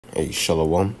Hey,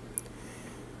 Shalom.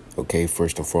 Okay,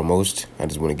 first and foremost, I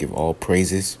just want to give all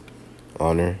praises,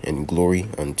 honor, and glory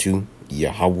unto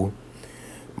Yahweh,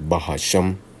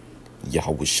 Bahasham,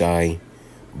 Yahweh Shai,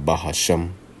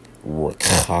 Bahasham,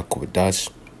 Ruach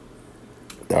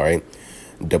All right,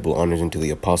 double honors unto the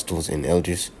apostles and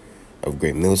elders of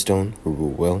Great Millstone who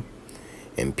rule well,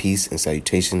 and peace and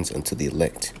salutations unto the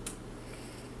elect.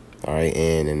 All right,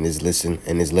 and in this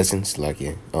lessons, like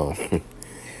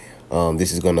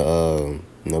this is gonna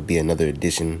be another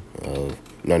edition of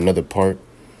another part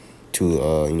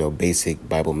to basic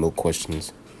Bible milk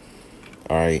questions.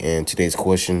 All right, and today's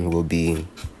question will be,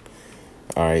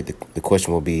 all right, the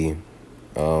question will be,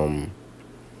 who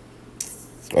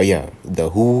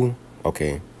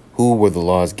were the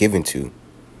laws given to?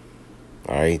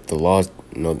 All right, the laws,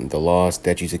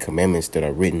 statutes, and commandments that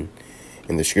are written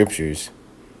in the scriptures.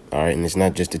 All right, and it's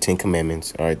not just the 10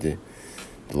 Commandments. All right, the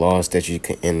laws,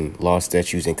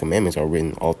 statutes, and commandments are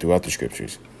written all throughout the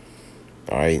scriptures.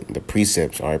 All right, the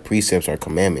precepts. All right, precepts are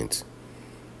commandments.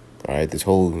 All right, this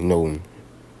whole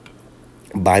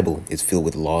Bible is filled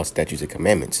with laws, statutes, and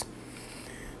commandments.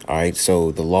 All right,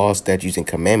 so the laws, statutes, and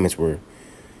commandments were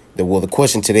the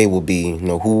question today will be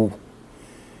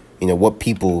what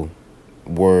people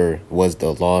was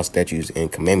the laws, statutes, and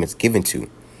commandments given to.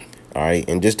 All right,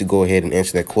 and just to go ahead and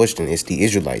answer that question, it's the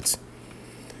Israelites.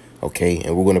 Okay,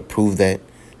 and we're going to prove that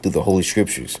through the Holy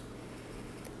Scriptures.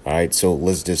 All right, so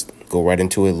let's just go right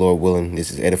into it, Lord willing. This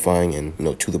is edifying and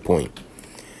to the point.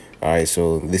 All right,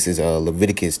 so this is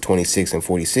Leviticus 26 and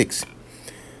 46.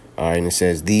 All right, and it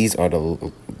says, "These are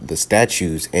the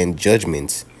statutes and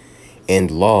judgments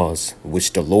and laws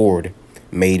which the Lord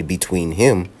made between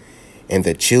him and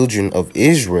the children of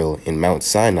Israel in Mount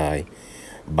Sinai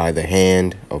by the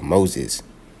hand of Moses."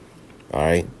 All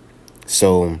right,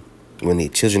 so when the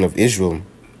children of Israel,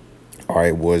 all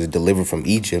right, was delivered from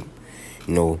Egypt,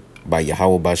 by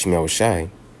Yahweh Bashim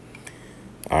Yahushai,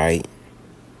 all right,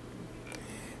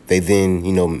 they then,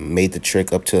 made the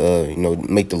trek up to,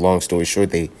 make the long story short,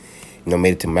 they,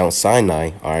 made it to Mount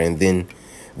Sinai, all right, and then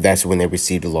that's when they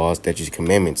received the laws, statutes, and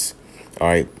commandments, all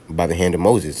right, by the hand of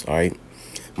Moses, all right.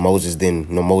 Moses then,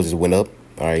 Moses went up,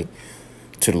 all right,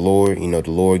 to the Lord, the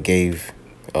Lord gave,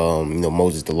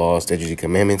 Moses the laws, statutes, and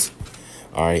commandments,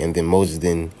 all right, and then Moses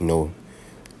then,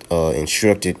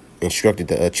 instructed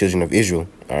the children of Israel,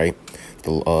 all right,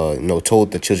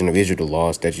 told the children of Israel the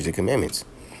laws, statutes, and commandments.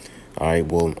 All right,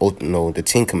 well, the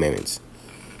 10 Commandments,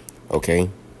 okay,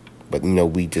 but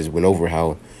we just went over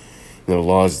how the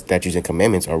laws, statutes, and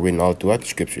commandments are written all throughout the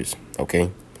scriptures,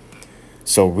 okay.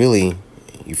 So really,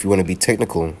 if you want to be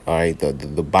technical, all right,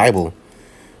 the Bible,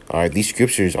 all right, these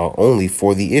scriptures are only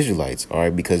for the Israelites, all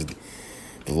right, because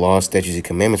the laws, statutes, and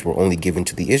commandments were only given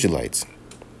to the Israelites,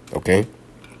 okay.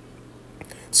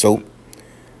 So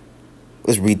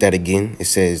let's read that again. It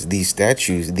says,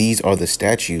 these are the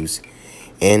statutes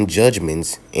and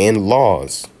judgments and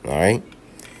laws, all right,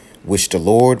 which the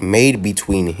Lord made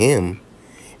between him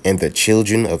and the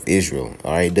children of Israel.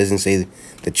 All right, it doesn't say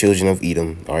the children of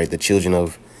Edom, all right, the children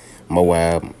of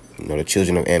Moab, the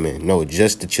children of Ammon. No,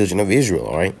 just the children of Israel,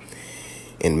 all right,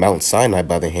 in Mount Sinai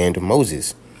by the hand of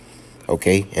Moses.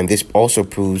 Okay, and this also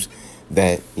proves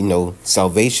that,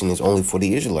 salvation is only for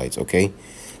the Israelites, okay,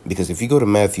 because if you go to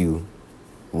Matthew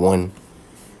 1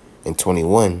 and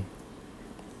 21,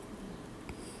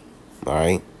 all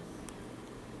right,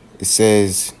 it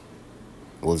says,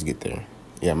 well, let's get there.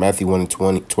 Yeah, Matthew 1 and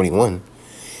 21,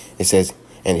 it says,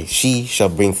 "And she shall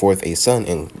bring forth a son,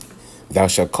 and thou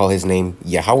shalt call his name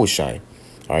Yahushai."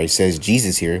 All right, it says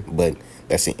Jesus here, but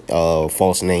that's a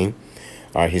false name.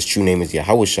 All right, his true name is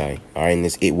Yahushai. All right, and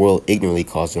this world ignorantly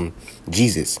calls him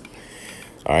Jesus.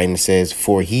 All right, and it says,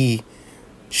 "For he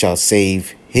shall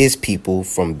save his people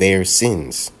from their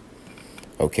sins."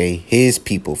 Okay, his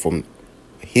people from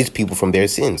their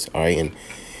sins. All right, and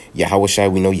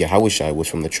Yahushai, we know Yahushai was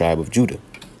from the tribe of Judah.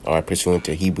 All right, pursuant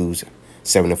to Hebrews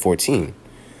 7 and 14.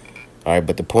 All right,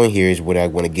 but the point here is what I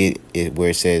want to get is where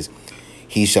it says,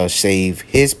 he shall save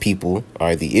his people, all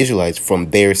right, the Israelites, from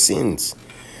their sins.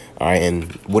 All right,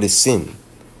 and what is sin?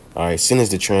 All right, sin is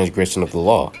the transgression of the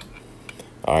law.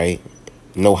 All right,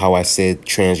 know how I said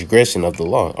transgression of the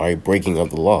law, all right, breaking of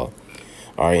the law.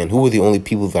 All right, and who were the only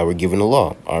people that were given the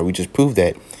law? All right, we just proved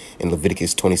that in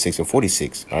Leviticus 26 and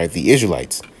 46. All right, the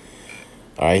Israelites.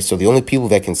 All right, so the only people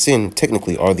that can sin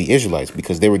technically are the Israelites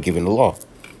because they were given the law.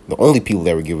 The only people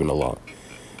that were given the law.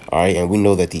 All right, and we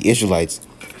know that the Israelites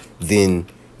then,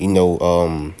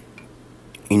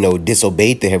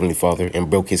 disobeyed the Heavenly Father and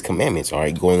broke his commandments. All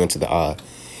right, going into the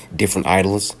different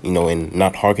idols, and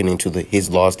not hearkening to his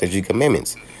laws, statutes, and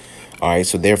commandments. All right,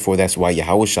 so therefore that's why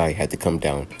Yahushua had to come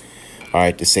down. All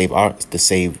right, to save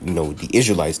the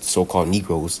Israelites, the so-called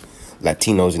Negroes,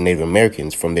 Latinos, and Native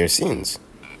Americans from their sins.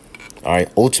 All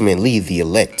right, ultimately the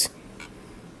elect.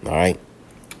 All right.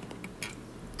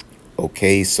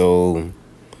 Okay, so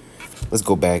let's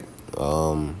go back.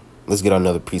 Let's get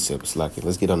another precept. Slacky.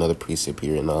 Let's get another precept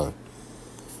here, and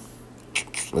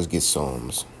let's get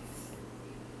Psalms.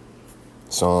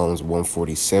 Psalms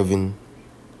 147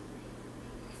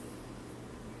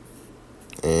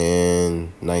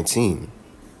 and 19.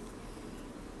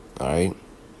 All right.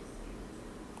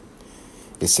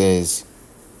 It says,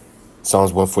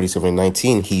 Psalms 147 and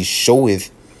 19, he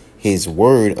showeth his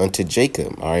word unto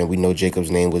Jacob. All right, we know Jacob's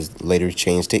name was later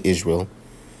changed to Israel.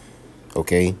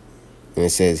 Okay, and it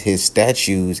says his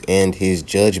statutes and his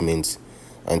judgments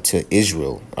unto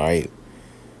Israel. All right,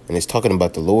 and it's talking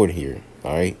about the Lord here.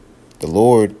 All right, the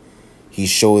Lord, he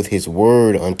showeth his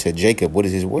word unto Jacob. What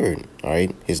is his word? All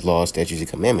right, his law, statutes, and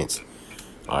commandments.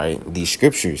 All right, these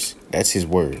scriptures, that's his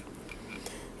word.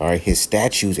 All right, his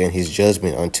statutes and his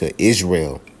judgment unto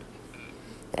Israel.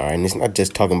 All right, and it's not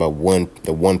just talking about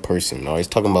the one person. All right, it's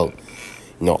talking about,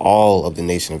 all of the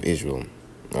nation of Israel.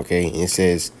 Okay, and it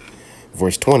says,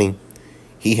 verse 20,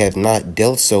 he hath not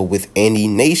dealt so with any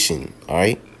nation. All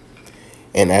right,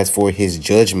 and as for his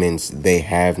judgments, they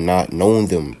have not known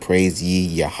them. Praise ye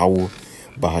Yahweh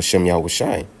Bahashem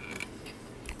Yahushai.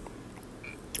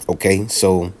 Okay,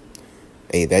 so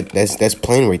hey, that's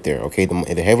plain right there. Okay,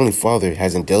 the Heavenly Father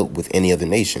hasn't dealt with any other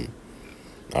nation.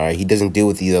 All right, he doesn't deal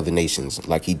with these other nations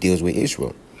like he deals with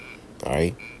Israel. All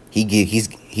right,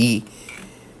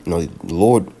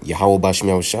 Lord Yahweh Bashem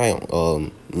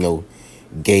Yahushai,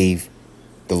 gave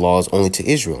the laws only to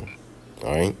Israel.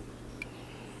 All right,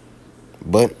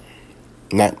 but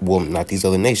not these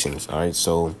other nations. All right,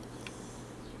 so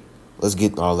let's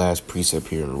get our last precept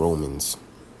here in Romans.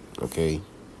 Okay.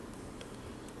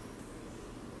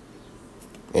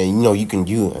 And you can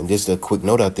use, and just a quick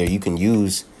note out there, you can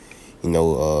use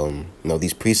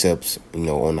these precepts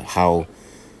on how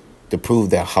to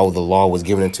prove that how the law was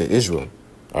given to Israel.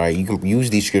 All right, you can use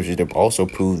these scriptures to also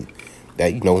prove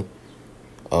that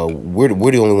we're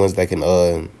the only ones that can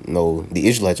the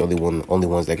Israelites are the only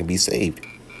ones that can be saved.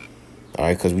 All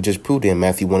right, because we just proved it in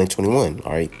Matthew 1 and 21.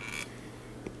 All right.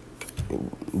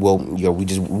 Well, we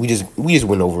just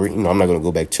went over it. I'm not going to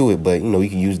go back to it, but you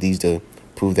can use these to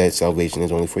prove that salvation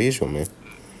is only for Israel, man.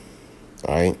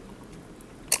 All right.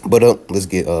 But let's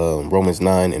get Romans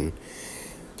 9 and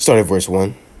start at verse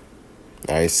 1.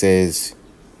 All right, it says,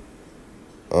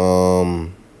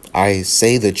 I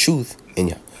say the truth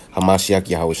in Hamashiach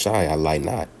Yahushai, I lie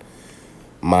not.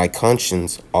 My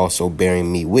conscience also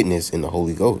bearing me witness in the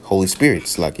Holy Spirit.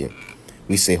 Slakia.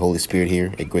 We say Holy Spirit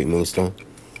here at Great Millstone.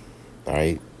 All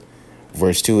right.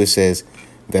 Verse 2, it says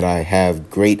that I have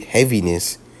great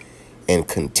heaviness and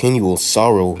continual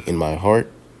sorrow in my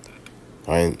heart.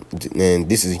 All right, and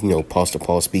this is, Apostle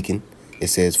Paul speaking. It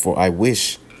says, for I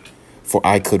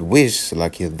could wish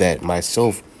like that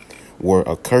myself were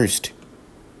accursed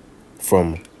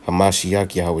from Hamashiach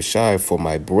Yahushai for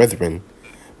my brethren,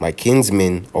 my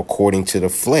kinsmen, according to the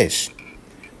flesh,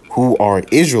 who are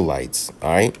Israelites.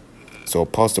 All right, so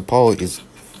Apostle Paul is,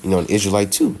 an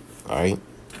Israelite too. All right,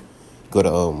 go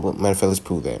to matter of fact, let's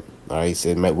prove that. All right, it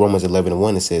said Romans 11 and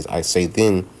 1. It says, I say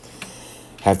then,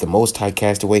 have the Most High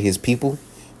cast away his people?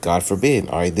 God forbid.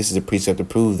 All right, this is a precept to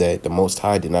prove that the Most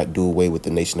High did not do away with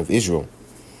the nation of Israel.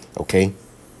 Okay.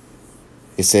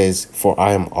 It says, for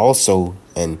I am also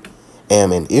am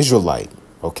an Israelite.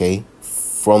 Okay.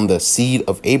 From the seed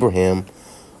of Abraham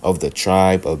of the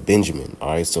tribe of Benjamin. All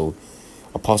right. So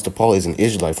Apostle Paul is an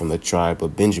Israelite from the tribe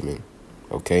of Benjamin.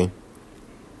 Okay.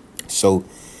 So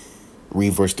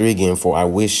read verse 3 again. For I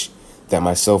wish that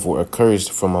myself were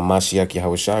accursed from Hamashiach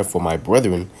Yahushai for my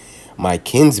brethren, my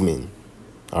kinsmen.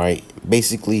 All right.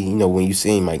 Basically, when you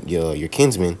say your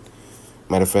kinsmen,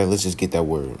 matter of fact, let's just get that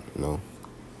word,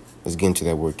 let's get into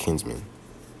that word kinsman.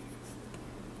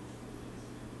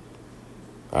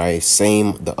 All right.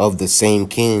 Of the same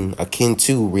kin, akin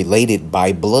to, related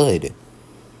by blood.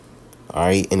 All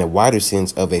right. In a wider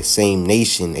sense, of a same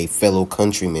nation, a fellow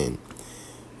countryman.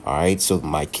 All right. So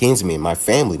my kinsmen, my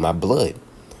family, my blood.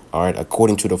 All right,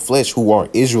 according to the flesh, who are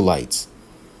Israelites.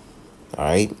 All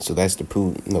right, so that's to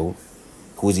prove,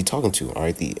 who is he talking to? All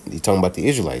right, he's talking about the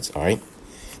Israelites. All right,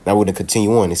 now we're going to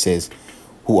continue on. It says,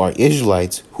 who are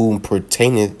Israelites, whom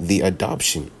pertaineth the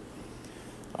adoption.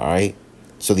 All right,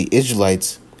 so the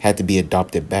Israelites had to be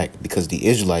adopted back because the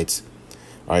Israelites,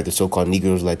 all right, the so-called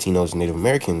Negroes, Latinos, and Native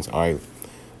Americans, all right,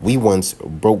 we once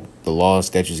broke the laws,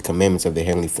 statutes, and commandments of the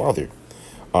Heavenly Father.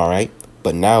 All right,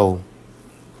 but now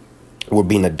We're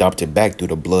being adopted back through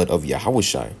the blood of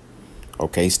Yahushai.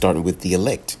 Okay, starting with the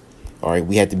elect. All right,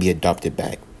 we had to be adopted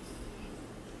back.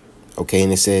 Okay,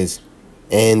 and it says,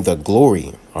 and the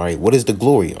glory. All right, what is the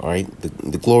glory? All right,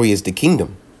 the glory is the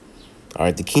kingdom. All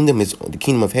right, the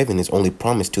kingdom of heaven is only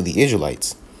promised to the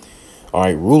Israelites. All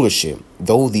right, rulership.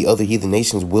 Though the other heathen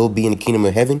nations will be in the kingdom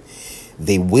of heaven,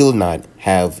 they will not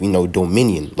have,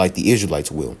 dominion like the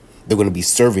Israelites will. They're going to be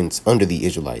servants under the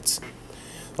Israelites.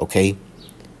 Okay,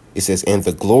 it says, and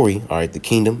the glory. All right, the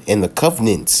kingdom and the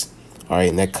covenants. All right,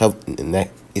 and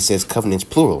that it says covenants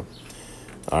plural.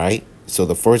 All right, so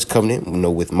the first covenant,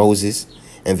 with Moses,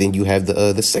 and then you have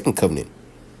the second covenant.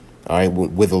 All right,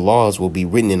 where the laws will be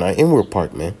written in our inward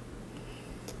part, man.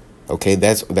 Okay,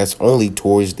 that's only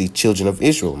towards the children of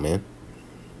Israel, man.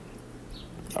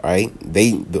 All right,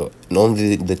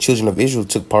 only the children of Israel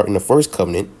took part in the first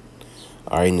covenant.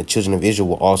 All right, and the children of Israel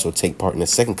will also take part in the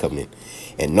second covenant.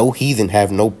 And no heathen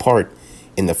have no part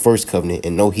in the first covenant,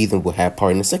 and no heathen will have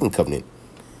part in the second covenant.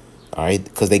 All right,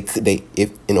 because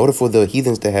if in order for the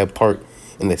heathens to have part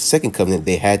in the second covenant,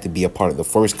 they had to be a part of the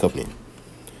first covenant.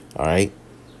 All right,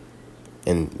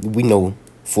 and we know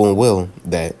full and well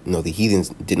that the heathens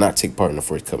did not take part in the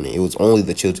first covenant. It was only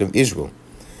the children of Israel.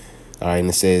 All right, and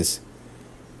it says,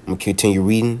 I'm gonna continue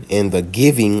reading, and the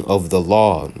giving of the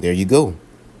law. There you go.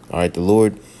 All right, the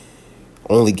Lord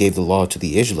only gave the law to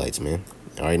the Israelites, man.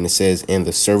 All right, and it says, and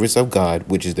the service of God,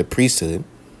 which is the priesthood.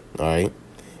 All right,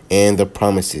 and the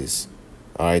promises.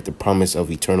 All right, the promise of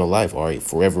eternal life. All right,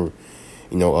 forever.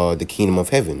 The kingdom of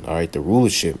heaven. All right, the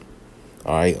rulership.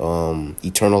 All right,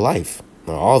 eternal life.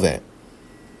 All that.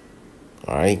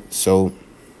 All right, so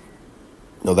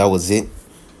that was it.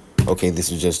 Okay, this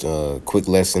was just a quick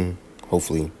lesson.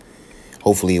 Hopefully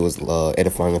it was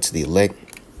edifying unto the elect.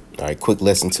 All right, quick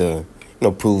lesson to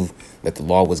prove that the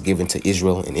law was given to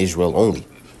Israel and Israel only.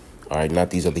 All right,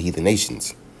 not these other heathen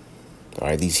nations. All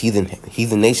right, these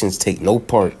heathen nations take no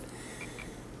part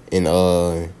in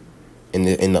the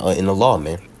law,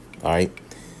 man. All right,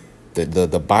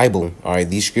 the Bible. All right,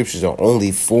 these scriptures are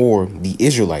only for the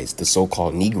Israelites, the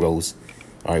so-called Negroes.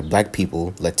 All right, black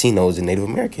people, Latinos, and Native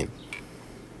American.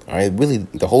 All right, really,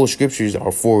 the whole scriptures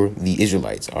are for the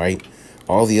Israelites. All right,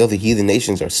 all the other heathen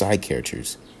nations are side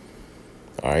characters.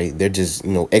 All right, they're just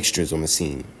extras on the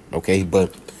scene. Okay,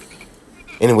 but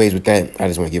anyways, with that, I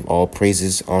just want to give all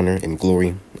praises, honor, and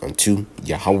glory unto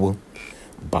Yahweh,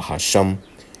 Bahasham,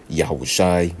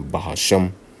 Yahushai,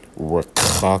 Bahasham,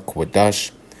 Rakha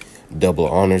Kwadash. Double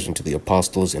honors unto the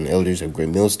apostles and elders of Great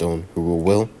Millstone who rule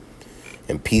well,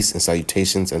 and peace and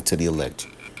salutations unto the elect.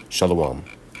 Shalom.